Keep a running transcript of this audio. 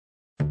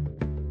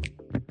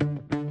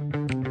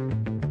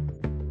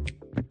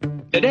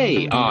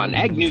Today on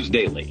Ag News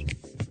Daily.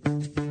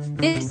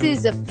 This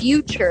is a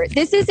future.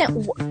 This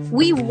isn't,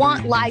 we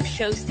want live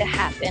shows to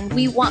happen.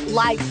 We want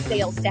live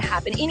sales to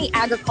happen. Any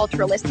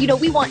agriculturalist,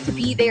 we want to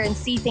be there and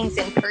see things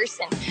in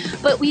person.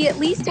 But we at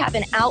least have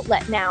an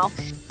outlet now.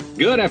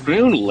 Good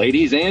afternoon,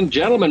 ladies and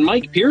gentlemen.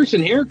 Mike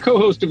Pearson here,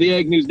 co-host of the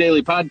Ag News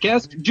Daily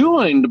podcast,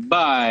 joined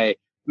by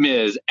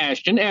Ms.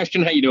 Ashton.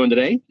 Ashton, how you doing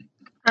today?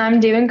 I'm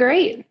doing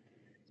great.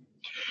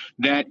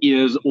 That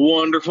is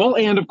wonderful.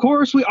 And of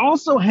course, we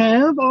also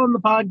have on the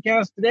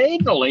podcast today,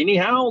 Delaney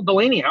Howell.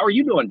 Delaney, how are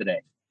you doing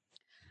today?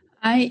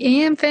 I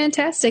am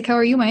fantastic. How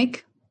are you,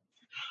 Mike?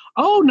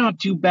 Oh, not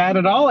too bad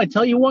at all. I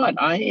tell you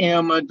what, I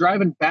am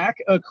driving back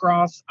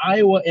across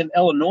Iowa and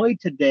Illinois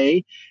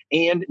today.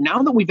 And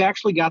now that we've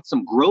actually got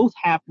some growth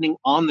happening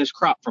on this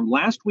crop from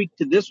last week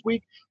to this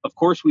week, of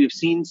course, we have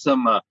seen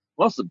several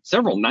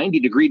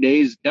 90-degree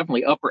days,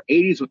 definitely upper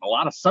 80s with a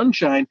lot of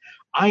sunshine.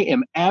 I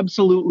am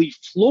absolutely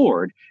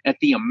floored at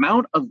the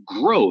amount of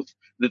growth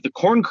that the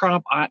corn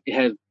crop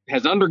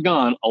has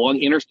undergone along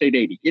Interstate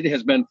 80. It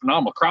has been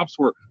phenomenal. Crops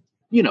were,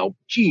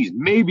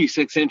 maybe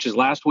 6 inches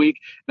last week.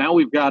 Now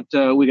we got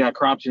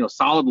crops,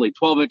 solidly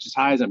 12 inches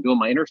high as I'm doing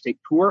my interstate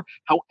tour.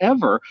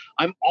 However,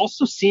 I'm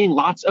also seeing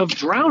lots of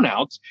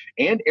drownouts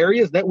and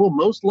areas that will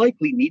most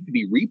likely need to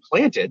be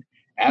replanted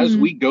as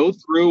we go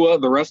through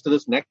the rest of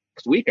this next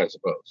week, I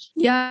suppose.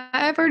 Yeah,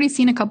 I've already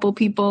seen a couple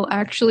people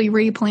actually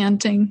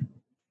replanting.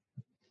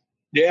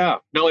 Yeah,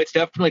 no, it's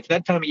that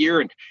time of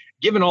year. And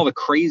given all the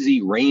crazy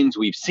rains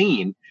we've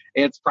seen,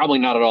 it's probably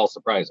not at all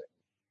surprising.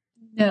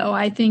 No,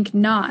 I think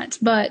not.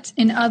 But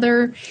in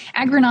other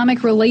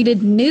agronomic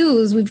related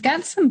news, we've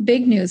got some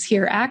big news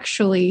here,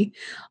 actually.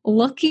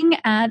 Looking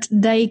at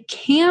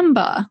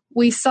dicamba,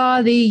 we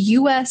saw the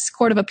U.S.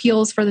 Court of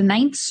Appeals for the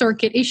Ninth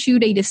Circuit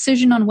issued a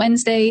decision on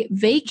Wednesday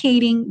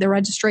vacating the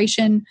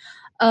registration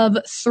of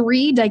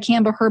 3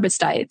 dicamba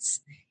herbicides,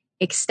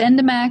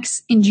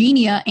 XtendiMax,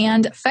 Ingenia,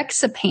 and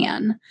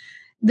Fexapan.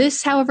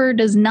 This, however,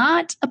 does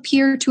not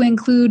appear to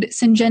include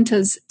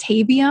Syngenta's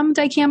Tavium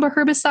dicamba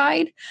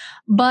herbicide,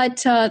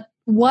 but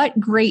what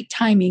great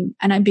timing,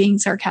 and I'm being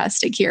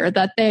sarcastic here,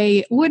 that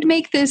they would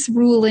make this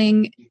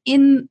ruling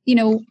in,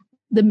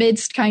 the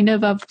midst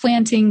of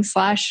planting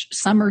 /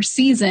 summer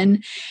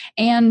season.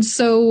 And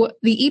so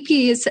the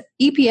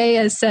EPA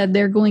has said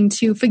they're going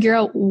to figure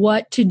out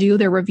what to do.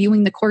 They're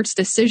reviewing the court's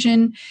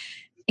decision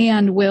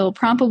and will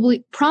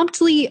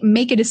promptly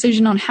make a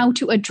decision on how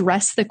to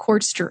address the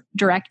court's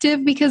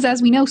directive, because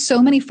as we know,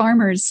 so many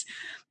farmers,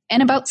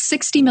 and about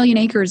 60 million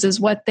acres is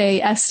what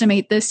they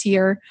estimate this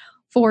year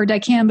for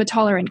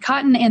dicamba-tolerant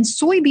cotton, and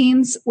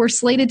soybeans were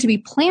slated to be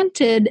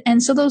planted,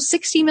 and so those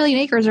 60 million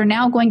acres are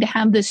now going to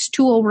have this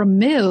tool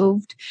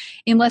removed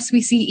unless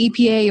we see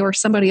EPA or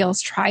somebody else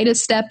try to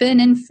step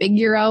in and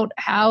figure out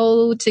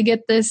how to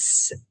get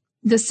this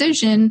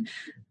decision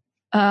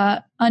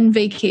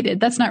unvacated.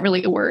 That's not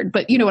really a word,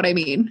 but you know what I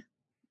mean.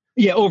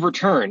 Yeah,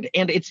 overturned.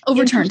 And it's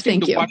overturned.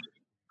 Thank you.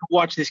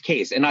 Watch this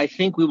case. And I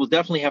think we will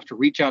definitely have to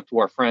reach out to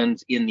our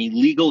friends in the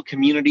legal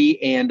community.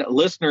 And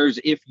listeners,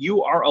 if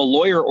you are a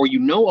lawyer or you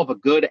know of a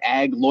good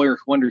ag lawyer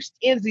who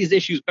understands these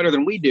issues better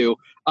than we do,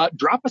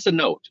 drop us a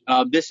note.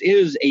 This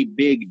is a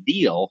big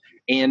deal.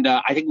 And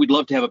I think we'd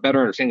love to have a better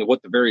understanding of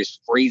what the various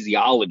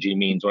phraseology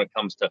means when it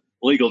comes to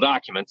legal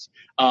documents.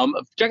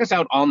 Check us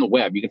out on the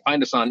web. You can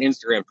find us on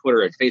Instagram,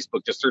 Twitter, and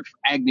Facebook. Just search for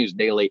Ag News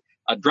Daily.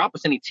 Drop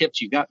us any tips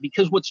you got,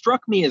 because what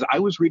struck me as I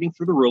was reading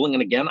through the ruling,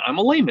 and again, I'm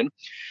a layman,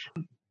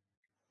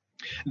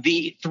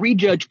 the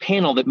 3-judge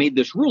panel that made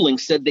this ruling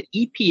said that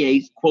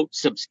EPA, quote,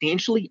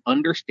 substantially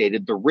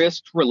understated the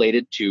risks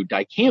related to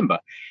dicamba.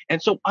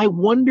 And so I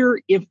wonder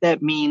if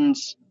that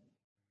means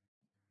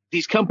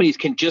these companies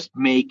can just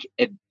make,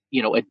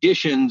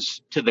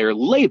 additions to their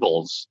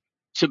labels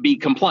to be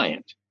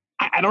compliant.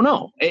 I don't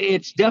know.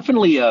 It's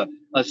definitely a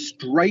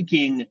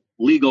striking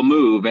legal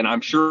move, and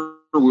I'm sure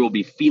we'll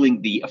be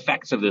feeling the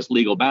effects of this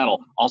legal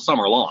battle all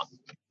summer long.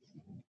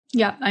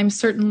 Yeah, I'm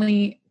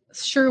certainly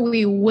sure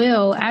we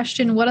will.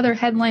 Ashton, what other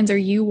headlines are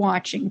you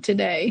watching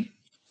today?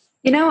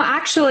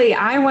 Actually,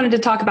 I wanted to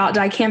talk about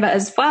dicamba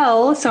as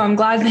well, so I'm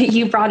glad that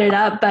you brought it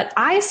up. But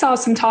I saw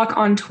some talk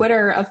on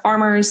Twitter of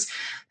farmers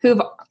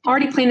who've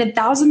already planted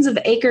thousands of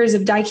acres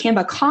of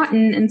dicamba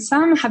cotton, and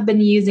some have been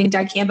using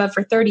dicamba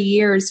for 30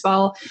 years,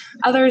 while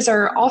others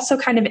are also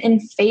kind of in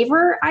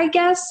favor, I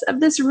guess, of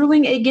this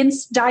ruling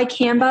against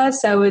dicamba.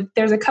 So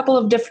there's a couple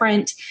of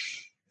different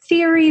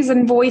theories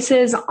and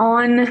voices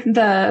on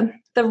the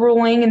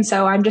ruling. And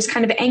so I'm just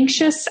kind of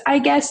anxious, I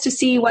guess, to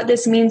see what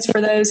this means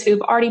for those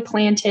who've already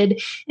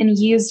planted and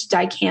used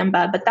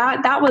dicamba. But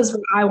that was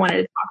what I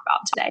wanted to talk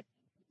about today.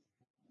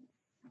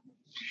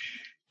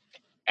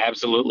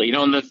 Absolutely.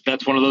 And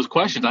that's one of those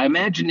questions. I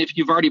imagine if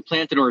you've already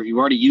planted or if you've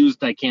already used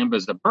dicamba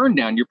as a burn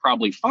down, you're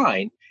probably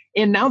fine.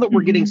 And now that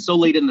we're getting so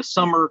late in the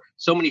summer,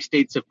 so many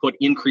states have put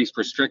increased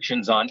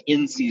restrictions on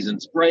in-season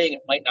spraying.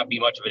 It might not be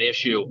much of an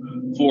issue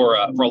for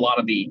a lot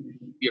of the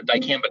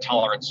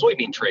dicamba-tolerant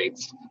soybean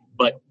traits,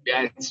 but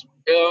it's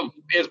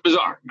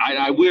bizarre.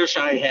 I wish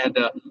I had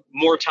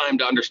more time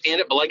to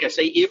understand it. But like I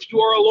say, if you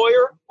are a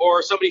lawyer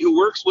or somebody who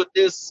works with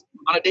this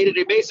on a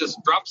day-to-day basis,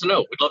 drop us a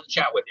note. We'd love to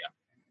chat with you.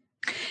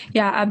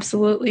 Yeah,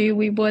 absolutely.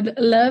 We would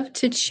love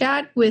to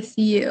chat with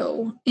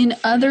you. In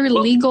other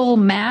legal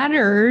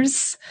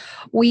matters,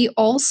 we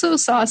also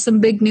saw some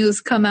big news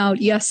come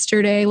out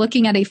yesterday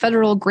looking at a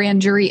federal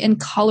grand jury in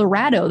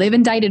Colorado. They've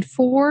indicted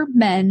 4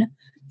 men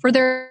for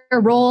their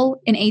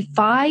role in a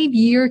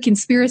 5-year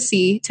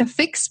conspiracy to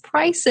fix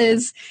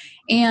prices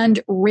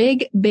and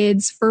rig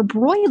bids for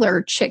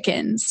broiler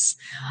chickens.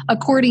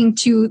 According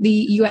to the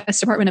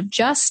U.S. Department of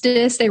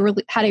Justice, they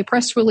had a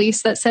press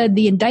release that said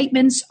the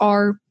indictments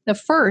are the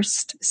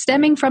first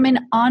stemming from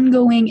an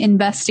ongoing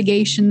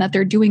investigation that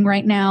they're doing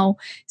right now,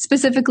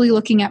 specifically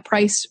looking at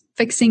price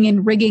fixing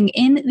and rigging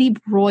in the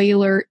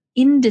broiler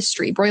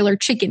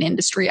chicken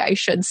industry, I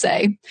should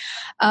say.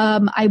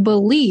 I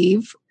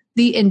believe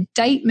the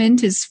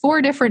indictment is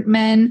 4 different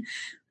men,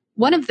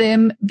 one of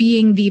them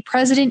being the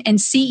president and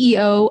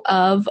CEO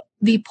of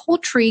the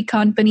poultry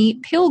company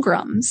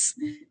Pilgrims.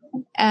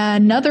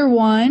 Another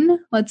one,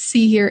 let's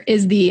see here,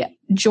 is the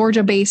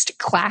Georgia-based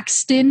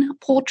Claxton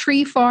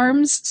Poultry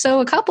Farms. So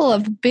a couple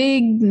of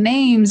big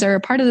names are a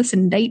part of this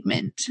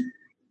indictment.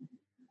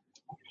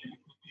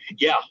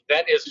 Yeah,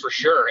 that is for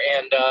sure.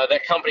 And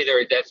that company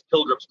there, that's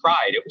Pilgrim's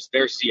Pride. It was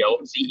their CEO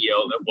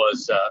that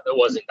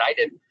was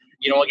indicted.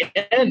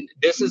 Again,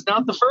 this is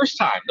not the first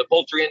time the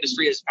poultry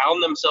industry has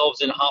found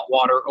themselves in hot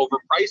water over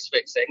price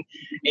fixing.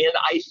 And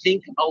I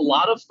think a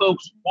lot of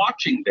folks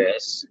watching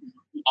this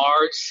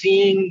are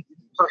seeing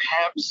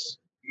perhaps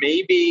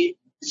maybe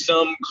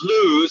some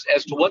clues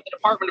as to what the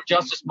Department of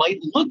Justice might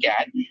look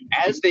at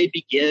as they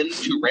begin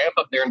to ramp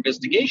up their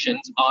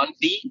investigations on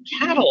the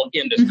cattle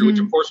industry, which,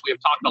 of course, we have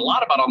talked a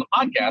lot about on the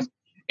podcast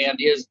and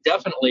is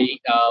definitely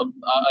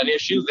an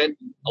issue that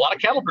a lot of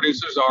cattle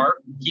producers are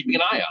keeping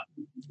an eye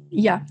on.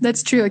 Yeah,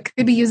 that's true. It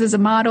could be used as a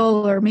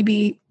model, or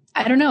maybe,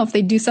 I don't know, if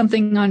they do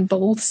something on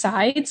both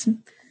sides.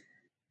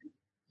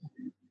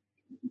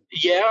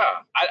 Yeah.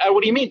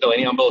 What do you mean,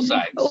 Delaney, on both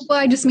sides? Well,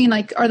 I just mean,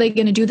 are they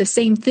going to do the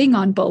same thing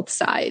on both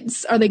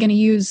sides? Are they going to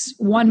use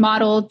one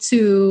model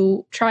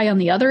to try on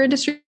the other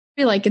industry?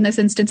 Like in this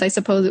instance, I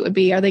suppose it would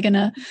be, are they going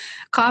to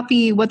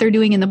copy what they're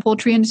doing in the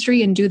poultry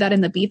industry and do that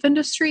in the beef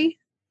industry?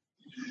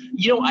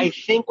 I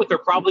think what they're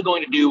probably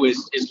going to do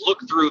is look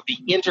through the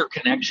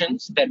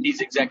interconnections that these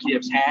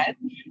executives had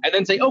and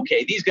then say,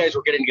 okay, these guys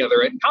were getting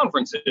together at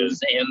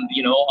conferences and,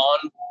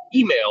 on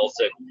emails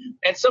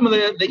and some of the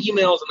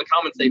emails and the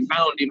comments they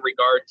found in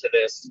regard to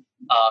this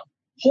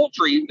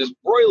this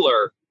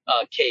broiler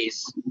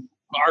case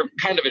are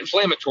kind of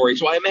inflammatory.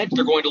 So I imagine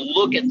they're going to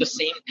look at the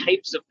same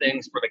types of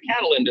things for the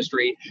cattle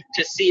industry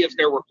to see if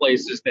there were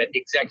places that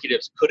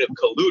executives could have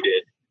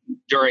colluded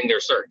during their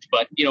search.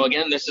 But,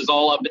 again, this is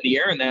all up in the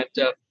air, and that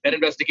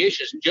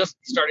investigation is just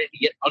starting to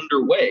get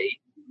underway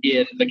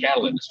in the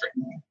cattle industry.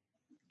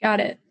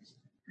 Got it.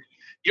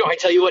 I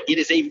tell you what, it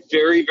is a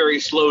very, very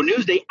slow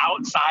news day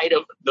outside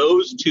of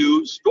those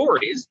 2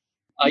 stories.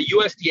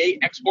 USDA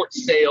export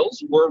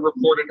sales were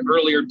reported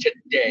earlier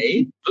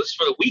today. This is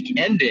for the week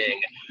ending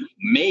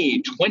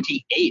May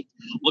 28th.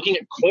 Looking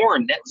at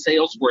corn, net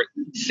sales were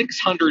at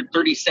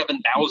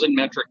 637,000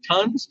 metric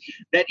tons.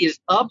 That is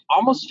up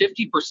almost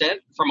 50%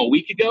 from a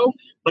week ago,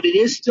 but it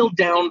is still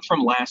down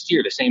from last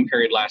year, the same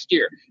period last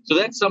year. So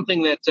that's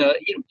something that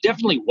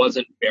definitely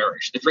wasn't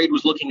bearish. The trade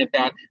was looking at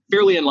that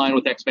fairly in line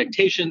with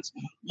expectations.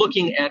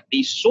 Looking at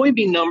the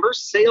soybean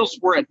numbers, sales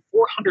were at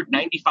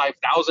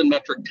 495,000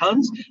 metric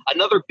tons.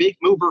 Another big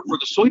mover for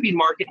the soybean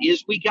market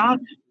is we got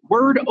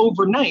word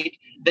overnight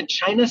that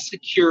China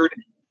secured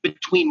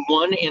between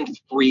 1 and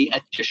 3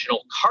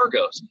 additional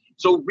cargoes.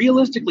 So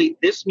realistically,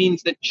 this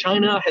means that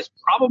China has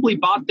probably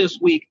bought this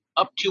week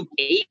up to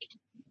 8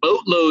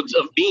 boatloads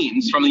of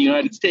beans from the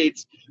United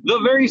States. The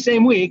very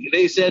same week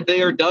they said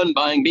they are done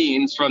buying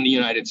beans from the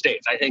United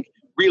States. I think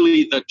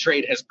really the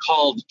trade has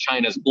called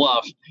China's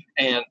bluff,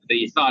 and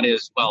the thought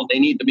is, well, they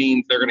need the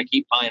beans, they're going to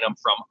keep buying them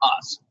from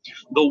us.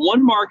 The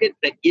one market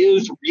that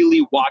is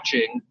really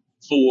watching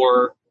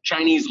for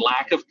Chinese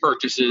lack of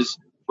purchases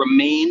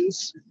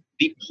remains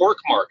the pork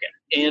market.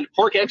 And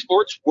pork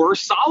exports were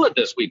solid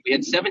this week. We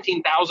had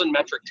 17,000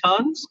 metric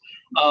tons,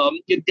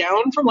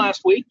 down from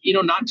last week,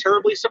 not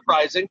terribly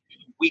surprising.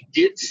 We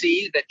did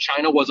see that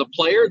China was a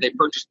player. They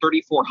purchased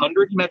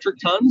 3,400 metric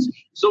tons.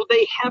 So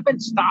they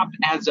haven't stopped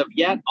as of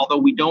yet, although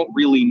we don't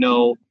really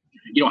know,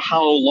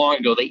 how long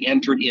ago they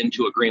entered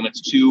into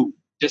agreements to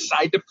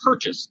decide to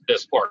purchase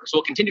this pork. So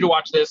we'll continue to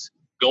watch this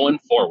going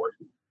forward.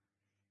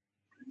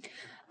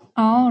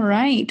 All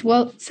right.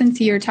 Well,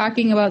 since you're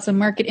talking about some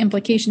market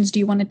implications, do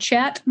you want to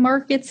chat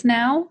markets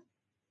now?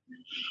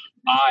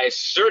 I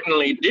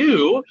certainly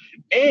do.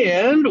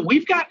 And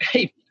we've got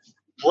a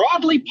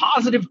broadly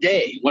positive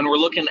day when we're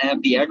looking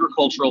at the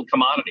agricultural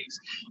commodities.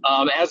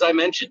 As I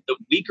mentioned, the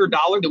weaker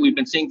dollar that we've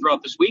been seeing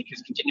throughout this week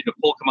has continued to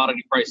pull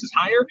commodity prices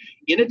higher.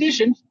 In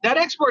addition, that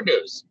export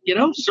news,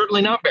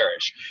 certainly not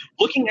bearish.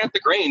 Looking at the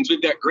grains,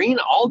 we've got green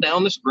all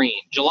down the screen.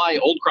 July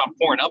old crop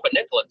corn up a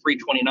nickel at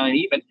 3.29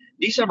 even.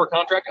 December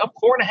contract up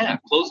 4.5,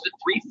 closed at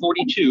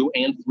 3.42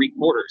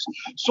 3/4.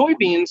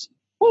 Soybeans,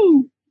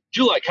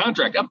 July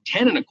contract up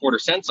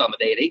 10.25 cents on the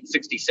day at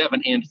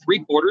 8.67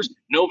 3/4.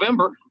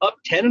 November up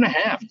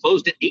 10.5,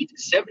 closed at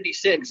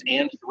 8.76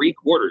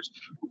 3/4.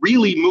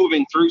 Really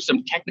moving through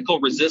some technical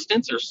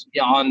resistance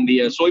on the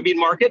soybean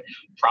market.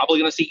 Probably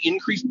going to see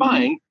increased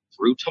buying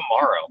through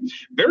tomorrow.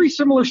 Very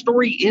similar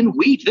story in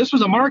wheat. This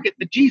was a market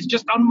that,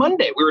 just on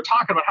Monday, we were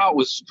talking about how it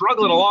was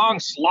struggling along,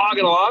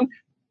 slogging along,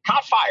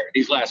 caught fire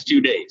these last 2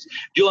 days.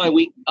 July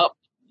wheat up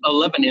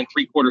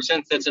 11.75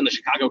 cents. That's in the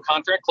Chicago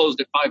contract,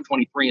 closed at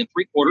 5.23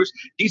 3/4.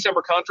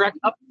 December contract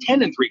up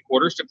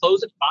 10.75 to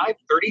close at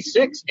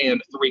 5.36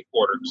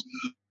 3/4.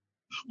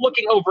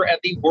 Looking over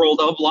at the world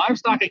of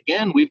livestock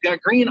again, we've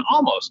got green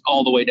almost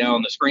all the way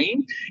down the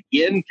screen.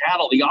 In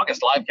cattle, the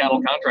August live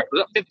cattle contract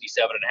was up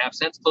 57.5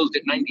 cents, closed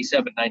at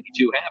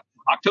 97.92 half.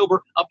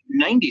 October up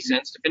 90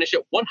 cents to finish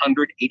at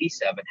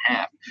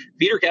 187.5.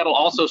 Feeder cattle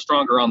also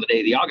stronger on the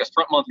day. The August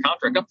front month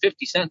contract up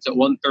 50 cents at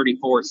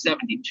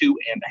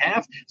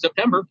 134.72.5.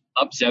 September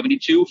up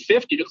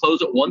 72.50 to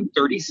close at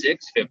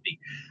 136.50.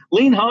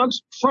 Lean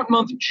hogs front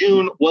month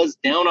June was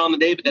down on the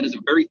day, but that is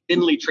a very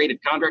thinly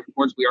traded contract. Of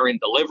course, we are in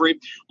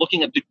delivery.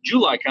 Looking at the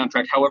July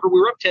contract, however,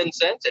 we were up 10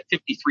 cents at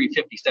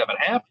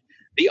 53.57.5.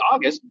 The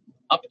August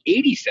up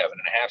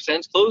 87.5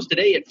 cents, closed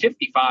today at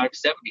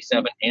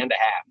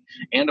 55.77.5.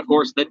 And of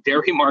course, the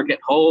dairy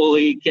market,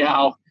 holy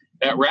cow,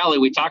 that rally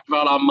we talked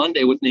about on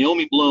Monday with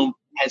Naomi Bloom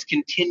has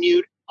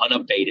continued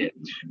unabated.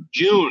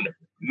 June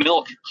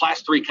milk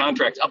class 3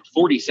 contracts up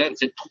 40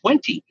 cents at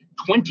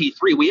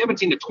 20.23. We haven't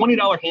seen a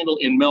 $20 handle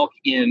in milk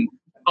in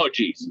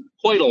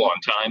quite a long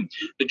time.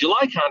 The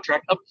July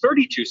contract up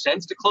 32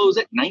 cents to close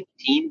at $19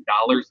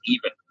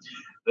 even.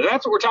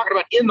 That's what we're talking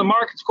about in the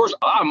markets. Of course,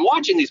 I'm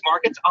watching these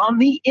markets on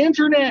the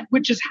internet,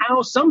 which is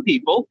how some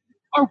people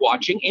are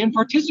watching and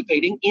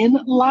participating in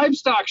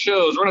livestock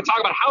shows. We're going to talk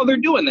about how they're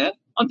doing that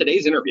on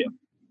today's interview.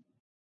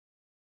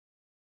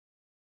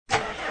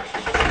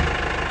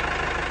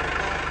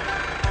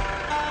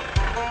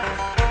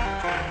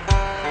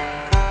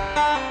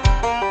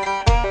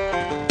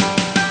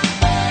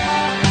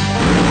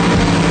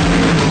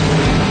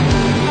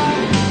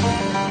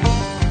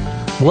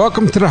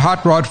 Welcome to the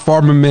Hot Rod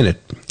Farmer Minute.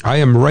 I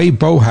am Ray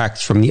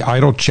Bohax from the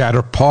Idle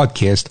Chatter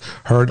podcast,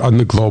 heard on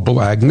the Global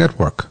Ag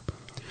Network.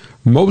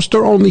 Most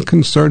are only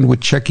concerned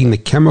with checking the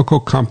chemical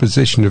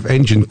composition of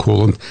engine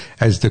coolant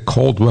as the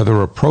cold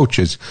weather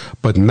approaches,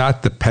 but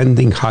not the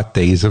pending hot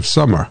days of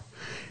summer.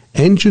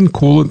 Engine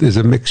coolant is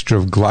a mixture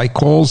of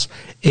glycols,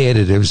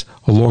 additives,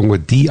 along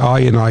with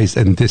deionized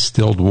and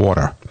distilled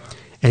water.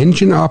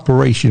 Engine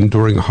operation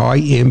during high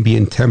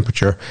ambient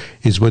temperature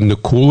is when the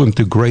coolant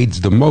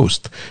degrades the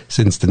most,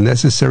 since the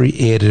necessary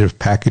additive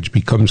package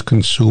becomes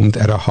consumed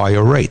at a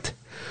higher rate.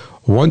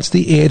 Once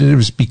the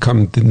additives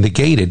become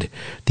negated,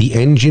 the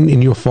engine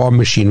in your farm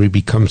machinery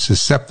becomes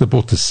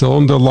susceptible to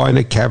cylinder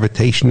liner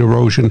cavitation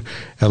erosion,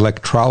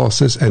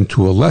 electrolysis, and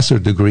to a lesser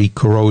degree,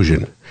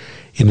 corrosion.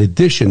 In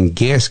addition,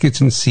 gaskets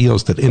and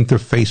seals that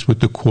interface with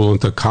the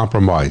coolant are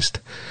compromised.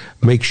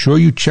 Make sure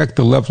you check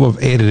the level of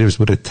additives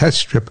with a test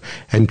strip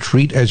and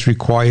treat as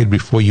required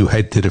before you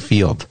head to the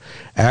field.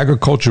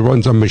 Agriculture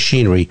runs on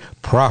machinery,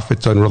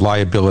 profits on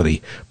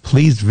reliability.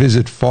 Please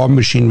visit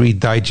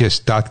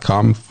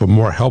farmmachinerydigest.com for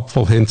more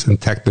helpful hints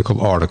and technical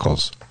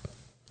articles.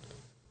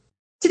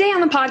 Today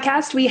on the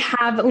podcast, we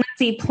have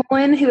Lindsay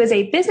Pullen, who is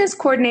a business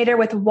coordinator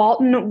with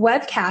Walton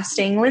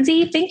Webcasting.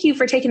 Lindsay, thank you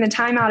for taking the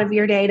time out of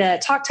your day to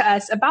talk to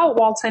us about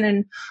Walton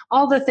and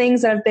all the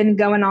things that have been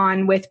going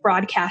on with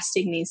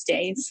broadcasting these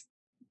days.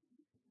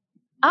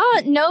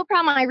 No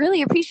problem. I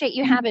really appreciate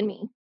you having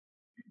me.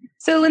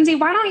 So, Lindsay,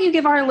 why don't you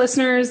give our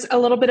listeners a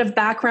little bit of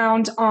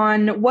background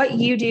on what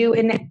you do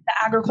in the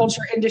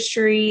agriculture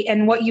industry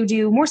and what you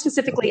do more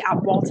specifically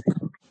at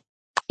Walton?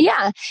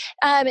 Yeah.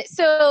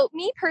 So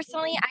me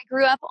personally, I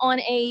grew up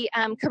on a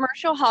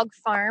commercial hog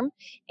farm,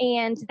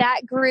 and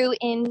that grew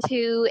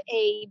into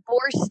a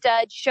boar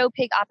stud show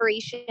pig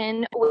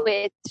operation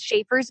with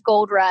Schaefer's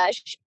Gold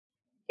Rush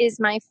is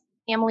my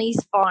family's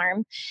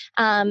farm,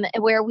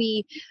 where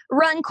we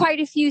run quite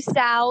a few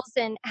sows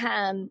and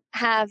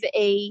have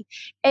a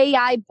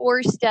AI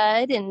boar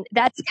stud. And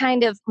that's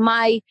kind of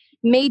my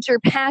major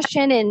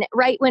passion. And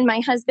right when my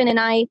husband and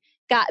I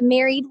got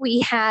married, we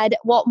had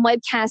Walton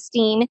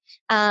Webcasting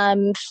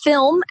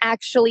film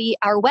actually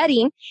our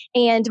wedding,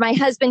 and my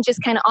husband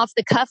just kind of off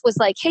the cuff was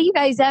like, "Hey, you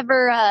guys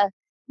ever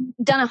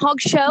done a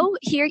hog show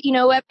here?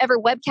 Ever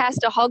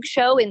webcast a hog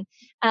show?" And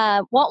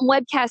Walton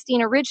Webcasting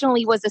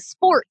originally was a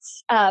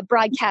sports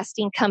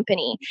broadcasting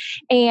company,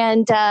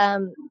 and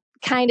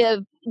kind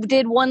of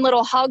did one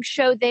little hog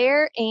show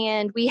there,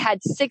 and we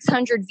had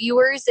 600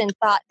 viewers and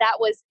thought that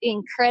was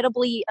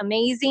incredibly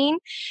amazing.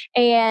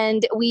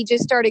 And we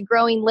just started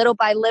growing little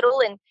by little.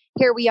 And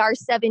here we are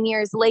 7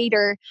 years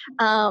later,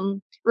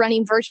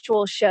 running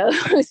virtual shows.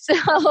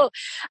 So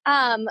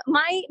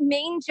my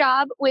main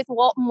job with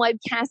Walton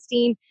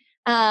Webcasting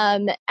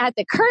at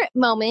the current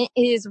moment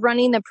is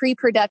running the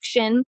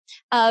pre-production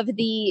of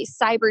the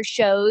cyber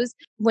shows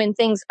when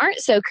things aren't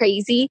so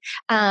crazy.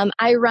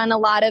 I run a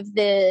lot of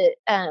the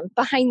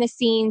behind the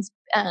scenes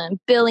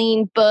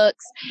billing,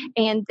 books,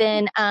 and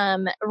then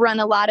run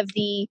a lot of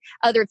the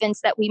other events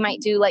that we might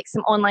do, like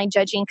some online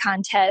judging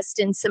contests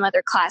and some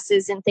other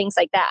classes and things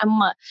like that. I'm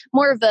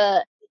more of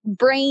a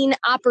brain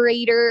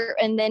operator,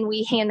 and then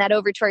we hand that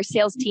over to our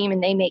sales team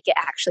and they make it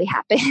actually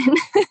happen.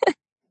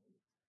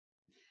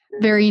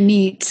 Very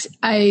neat.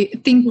 I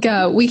think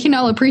we can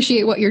all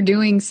appreciate what you're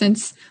doing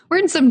since we're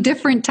in some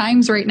different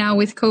times right now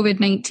with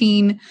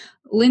COVID-19.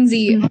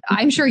 Lindsay,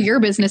 I'm sure your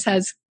business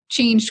has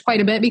changed quite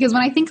a bit, because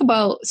when I think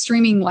about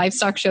streaming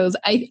livestock shows,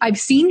 I've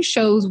seen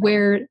shows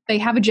where they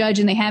have a judge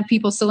and they have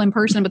people still in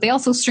person, but they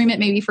also stream it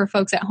maybe for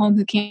folks at home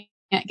who can't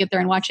get there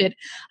and watch it.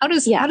 How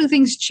do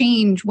things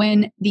change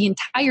when the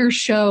entire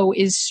show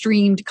is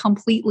streamed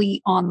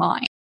completely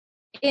online?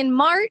 In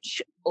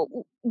March,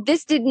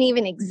 this didn't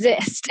even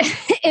exist.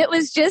 It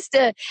was just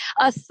a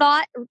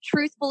thought,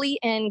 truthfully,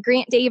 and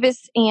Grant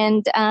Davis,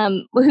 and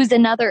who's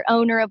another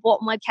owner of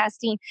Walton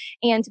Webcasting,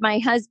 and my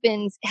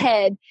husband's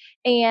head.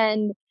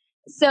 And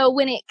so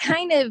when it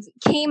kind of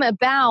came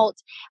about,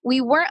 we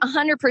weren't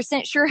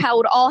 100% sure how it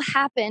would all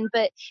happen,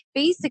 but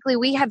basically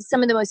we have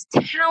some of the most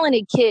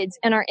talented kids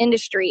in our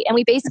industry, and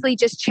we basically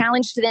just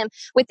challenged them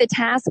with the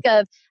task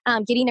of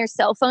getting their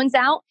cell phones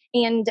out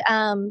and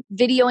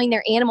videoing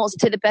their animals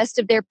to the best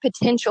of their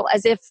potential,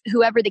 as if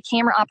whoever the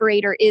camera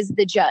operator is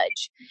the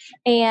judge.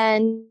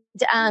 And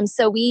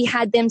so we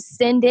had them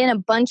send in a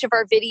bunch of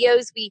our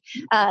videos. We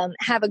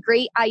have a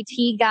great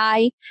IT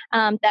guy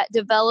that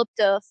developed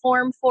a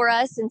form for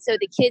us. And so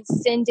the kids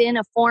send in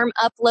a form,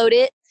 upload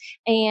it.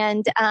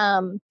 And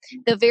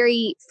the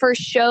very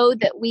first show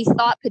that we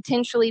thought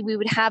potentially we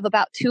would have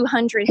about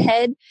 200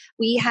 head,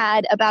 we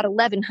had about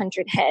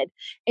 1,100 head.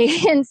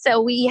 And so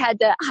we had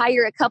to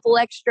hire a couple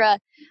extra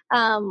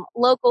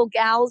local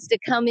gals to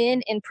come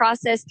in and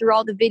process through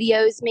all the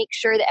videos, make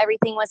sure that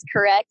everything was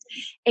correct.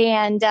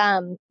 And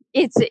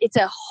it's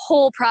a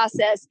whole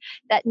process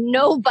that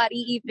nobody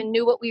even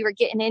knew what we were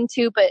getting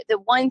into. But the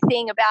one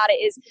thing about it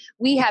is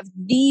we have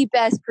the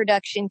best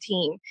production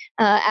team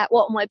at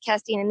Walton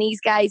Webcasting, and these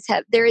guys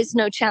there is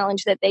no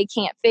challenge that they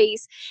can't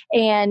face.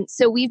 And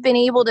so we've been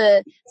able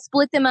to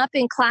split them up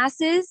in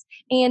classes,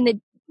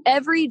 and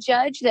every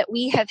judge that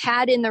we have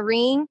had in the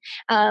ring,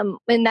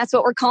 and that's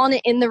what we're calling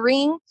it, in the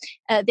ring,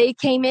 they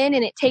came in,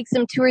 and it takes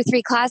them 2 or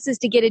 3 classes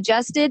to get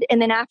adjusted.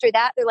 And then after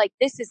that, they're like,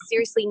 this is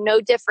seriously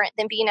no different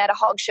than being at a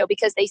hog show,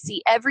 because they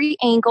see every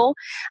angle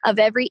of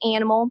every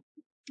animal.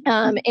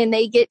 And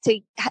they get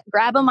to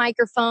grab a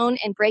microphone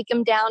and break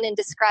them down and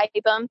describe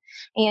them.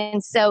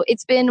 And so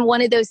it's been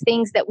one of those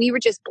things that we were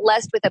just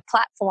blessed with a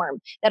platform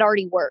that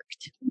already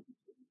worked.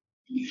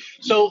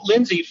 So,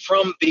 Lindsay,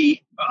 from the,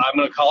 I'm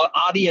going to call it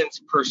audience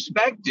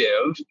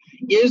perspective,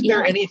 is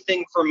there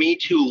anything for me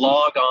to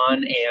log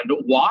on and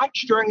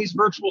watch during these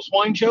virtual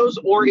swine shows?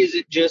 Or is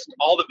it just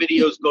all the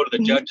videos go to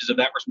the judges of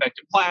that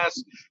respective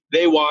class,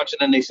 they watch, and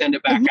then they send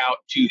it back out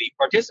to the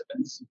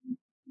participants?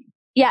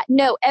 Yeah,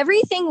 no,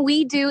 everything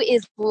we do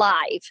is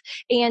live.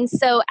 And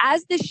so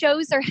as the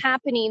shows are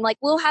happening, like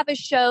we'll have a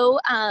show,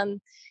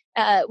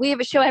 we have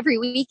a show every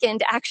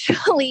weekend,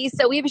 actually.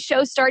 So we have a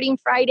show starting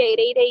Friday at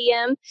 8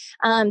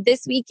 a.m.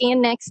 This week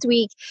and next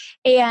week.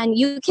 And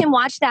you can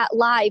watch that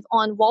live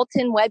on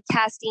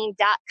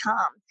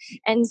waltonwebcasting.com.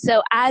 And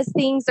so as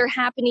things are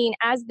happening,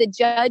 as the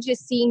judge is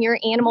seeing your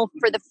animal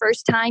for the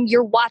first time,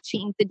 you're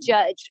watching the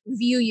judge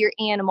view your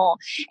animal.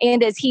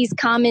 And as he's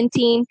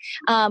commenting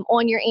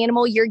on your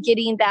animal, you're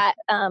getting that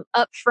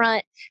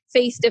upfront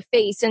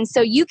face-to-face. And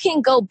so you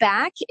can go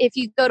back, if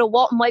you go to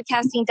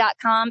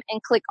waltonwebcasting.com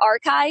and click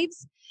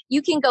archives,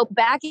 you can go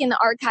back in the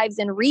archives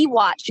and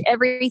rewatch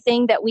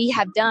everything that we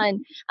have done.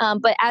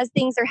 But as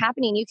things are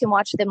happening, you can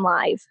watch them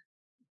live.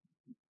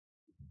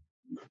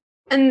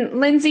 And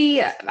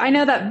Lindsay, I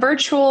know that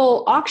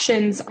virtual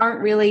auctions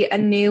aren't really a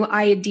new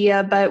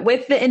idea, but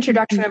with the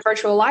introduction of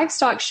virtual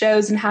livestock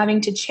shows and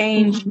having to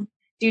change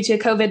due to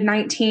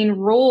COVID-19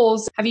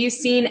 rules, have you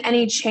seen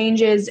any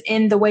changes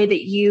in the way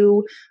that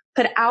you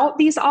put out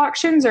these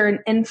auctions, or an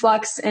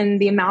influx in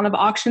the amount of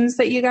auctions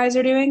that you guys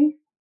are doing?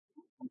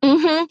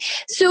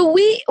 So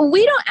we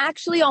don't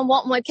actually on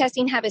Walton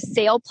Webcasting have a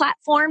sale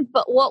platform,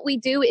 but what we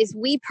do is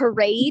we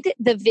parade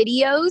the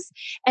videos,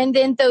 and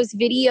then those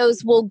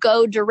videos will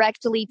go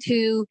directly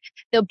to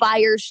the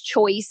buyer's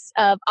choice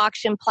of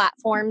auction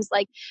platforms.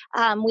 Like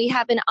we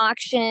have an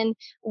auction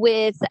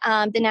with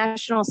the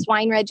National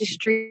Swine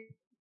Registry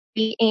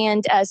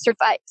and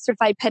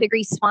certified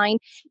pedigree swine.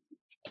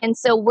 And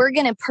so we're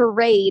going to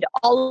parade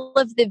all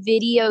of the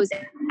videos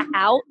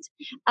out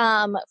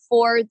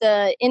for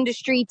the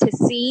industry to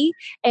see,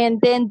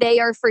 and then they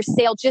are for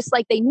sale just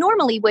like they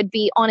normally would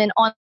be on an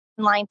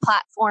online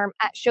platform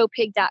at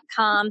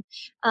showpig.com.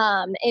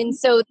 And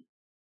so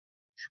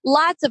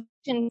lots of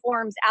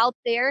forms out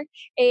there,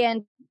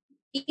 and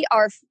we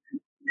are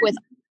with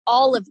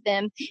all of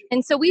them.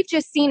 And so we've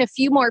just seen a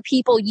few more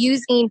people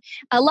using,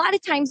 a lot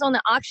of times on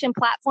the auction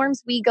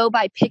platforms, we go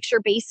by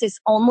picture basis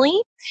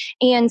only.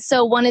 And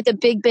so one of the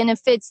big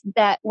benefits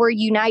that we're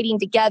uniting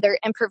together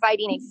and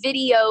providing a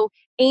video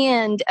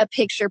and a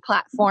picture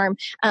platform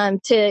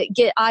to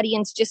get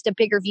audience just a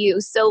bigger view.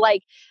 So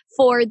like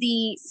for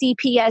the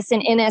CPS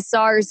and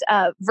NSR's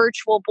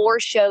virtual boar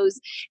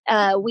shows,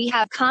 we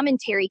have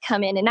commentary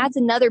come in. And that's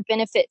another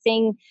benefit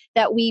thing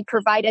that we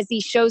provide as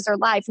these shows are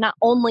live. Not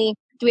only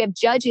do we have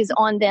judges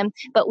on them,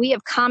 but we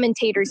have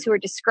commentators who are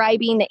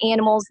describing the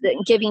animals,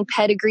 giving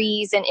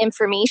pedigrees and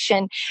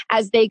information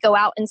as they go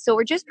out. And so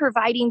we're just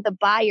providing the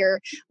buyer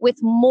with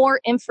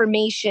more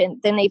information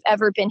than they've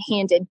ever been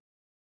handed.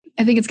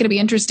 I think it's going to be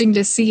interesting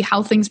to see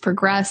how things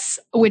progress,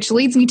 which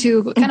leads me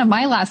to kind of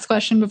my last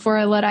question before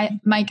I let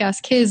Mike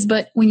ask his.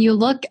 But when you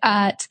look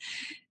at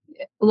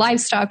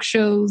livestock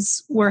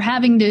shows, we're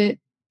having to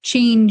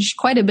change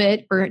quite a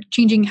bit, or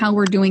changing how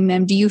we're doing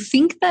them. Do you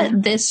think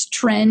that this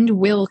trend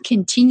will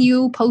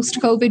continue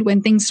post-COVID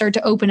when things start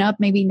to open up,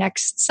 maybe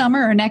next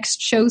summer or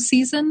next show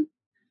season?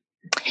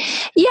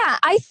 Yeah,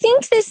 I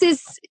think this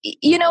is,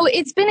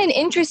 it's been an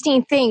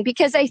interesting thing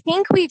because I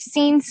think we've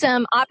seen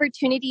some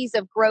opportunities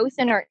of growth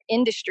in our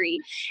industry.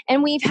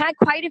 And we've had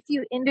quite a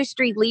few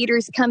industry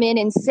leaders come in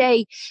and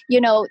say,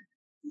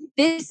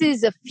 this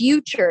is a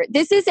future.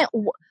 This isn't,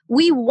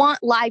 we want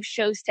live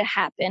shows to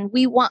happen.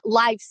 We want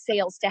live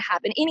sales to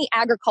happen. Any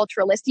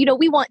agriculturalist,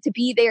 we want to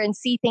be there and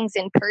see things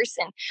in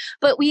person,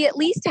 but we at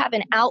least have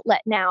an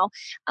outlet now.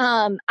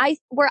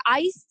 Where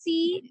I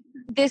see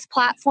this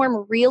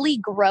platform really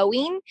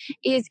growing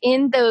is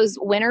in those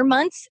winter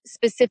months,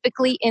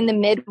 specifically in the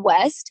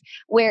Midwest,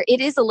 where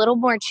it is a little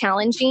more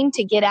challenging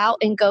to get out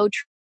and go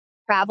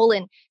travel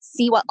and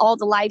see what all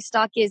the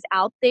livestock is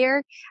out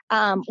there.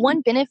 One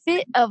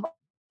benefit of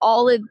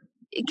all of,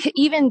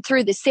 even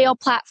through the sale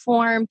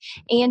platform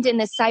and in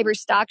the cyber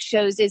stock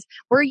shows, is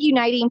we're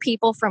uniting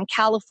people from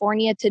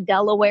California to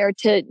Delaware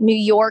to New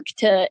York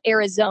to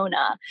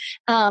Arizona,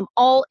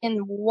 all in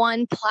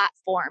one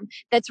platform.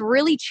 That's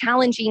really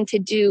challenging to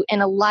do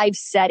in a live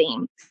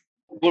setting.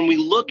 When we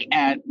look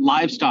at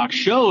livestock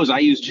shows, I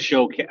used to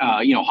show,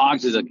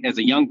 hogs as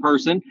a young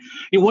person.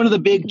 One of the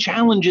big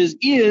challenges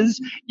is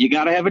you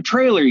got to have a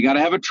trailer, you got to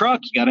have a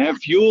truck, you got to have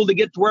fuel to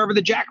get to wherever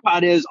the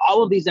jackpot is.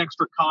 All of these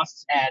extra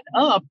costs add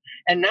up.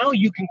 And now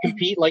you can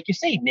compete, like you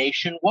say,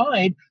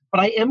 nationwide. But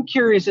I am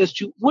curious as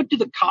to what do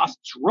the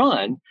costs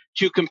run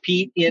to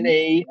compete in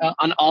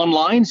an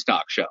online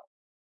stock show?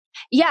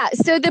 Yeah,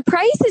 so the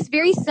price is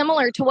very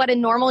similar to what a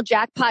normal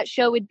jackpot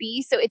show would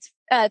be. So it's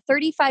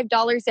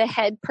 $35 a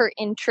head per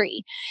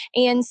entry.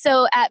 And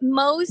so at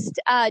most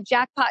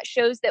jackpot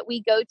shows that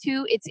we go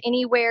to, it's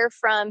anywhere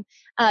from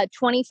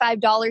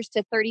 $25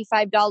 to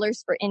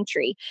 $35 for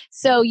entry.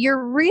 So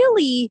you're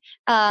really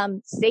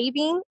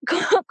saving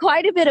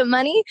quite a bit of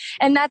money.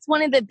 And that's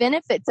one of the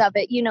benefits of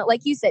it.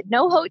 Like you said,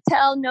 no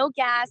hotel, no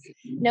gas,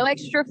 no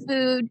extra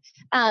food,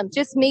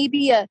 just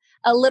maybe a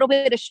little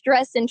bit of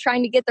stress in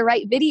trying to get the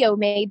right video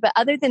made. But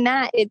other than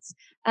that, it's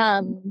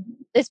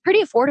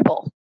pretty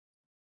affordable.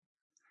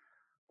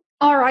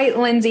 All right,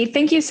 Lindsay,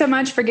 thank you so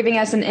much for giving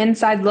us an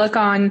inside look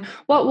on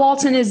what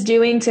Walton is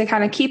doing to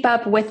kind of keep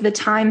up with the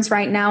times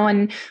right now.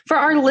 And for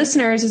our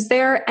listeners, is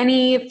there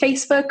any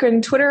Facebook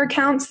and Twitter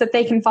accounts that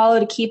they can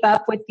follow to keep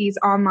up with these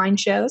online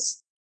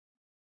shows?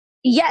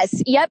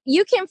 Yes. Yep.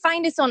 You can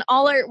find us on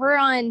we're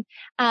on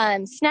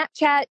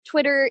Snapchat,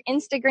 Twitter,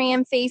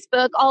 Instagram,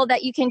 Facebook, all of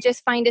that. You can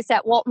just find us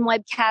at Walton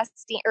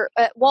Webcasting or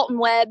Walton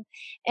Web,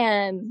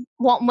 and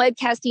Walton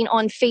Webcasting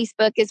on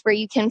Facebook is where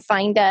you can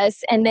find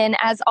us. And then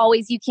as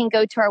always, you can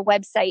go to our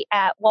website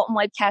at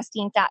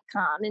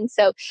waltonwebcasting.com. And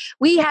so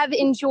we have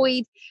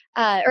enjoyed,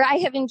 I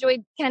have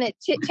enjoyed kind of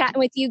chit chatting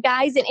with you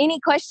guys, and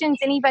any questions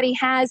anybody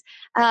has,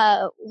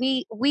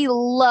 we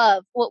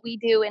love what we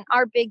do. And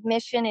our big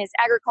mission is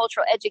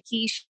agricultural education.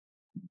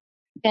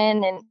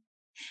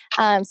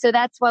 And so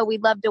that's why we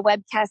love to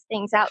webcast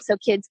things out so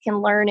kids can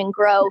learn and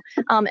grow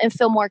and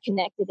feel more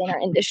connected in our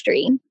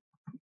industry.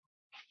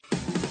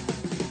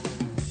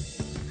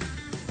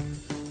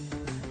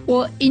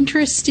 Well,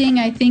 interesting.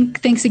 I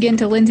think thanks again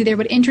to Lindsay there,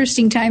 but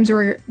interesting times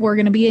we're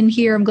going to be in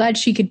here. I'm glad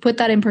she could put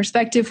that in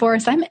perspective for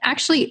us. I'm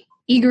actually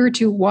eager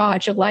to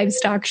watch a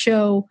livestock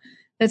show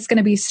that's going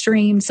to be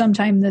streamed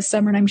sometime this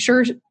summer, and I'm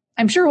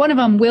sure one of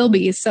them will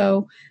be.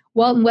 So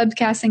Walton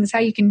Webcasting is how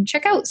you can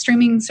check out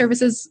streaming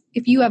services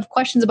if you have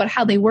questions about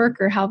how they work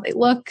or how they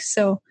look.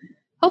 So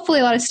hopefully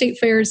a lot of state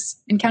fairs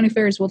and county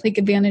fairs will take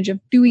advantage of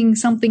doing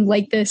something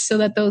like this so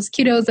that those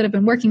kiddos that have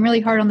been working really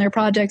hard on their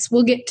projects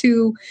will get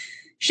to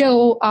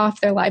show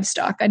off their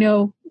livestock. I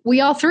know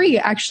we all three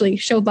actually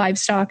showed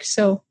livestock,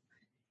 so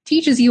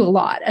teaches you a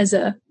lot as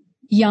a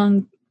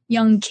young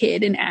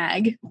kid in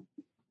ag.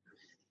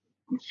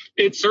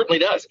 It certainly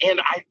does. And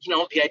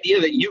the idea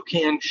that you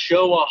can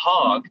show a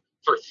hog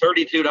for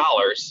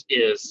 $32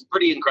 is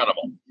pretty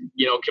incredible,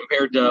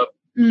 compared to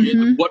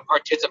what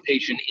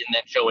participation in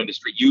that show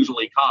industry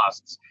usually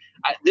costs.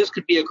 This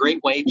could be a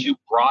great way to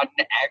broaden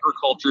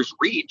agriculture's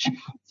reach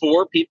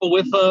for people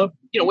with,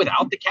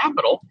 without the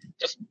capital,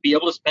 just be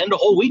able to spend a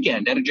whole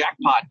weekend at a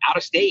jackpot out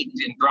of state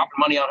and dropping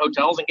money on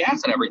hotels and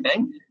gas and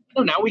everything.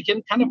 Now we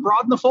can kind of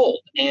broaden the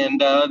fold,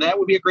 and that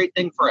would be a great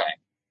thing for ag.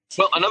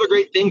 Well, another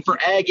great thing for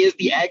ag is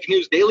the Ag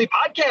News Daily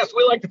podcast.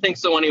 We like to think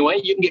so anyway.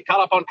 You can get caught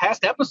up on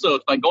past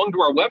episodes by going to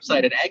our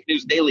website at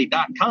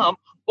agnewsdaily.com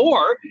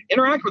or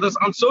interact with us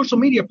on social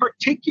media,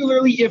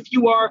 particularly if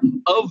you are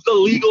of the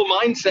legal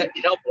mindset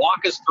to help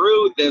walk us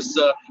through this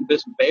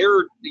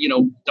Bayer,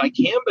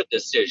 dicamba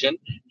decision.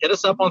 Hit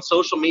us up on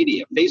social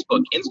media,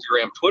 Facebook,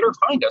 Instagram, Twitter.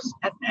 Find us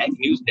at Ag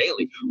News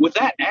Daily. With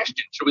that,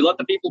 Ashton, should we let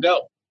the people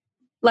go?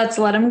 Let's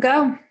let them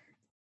go.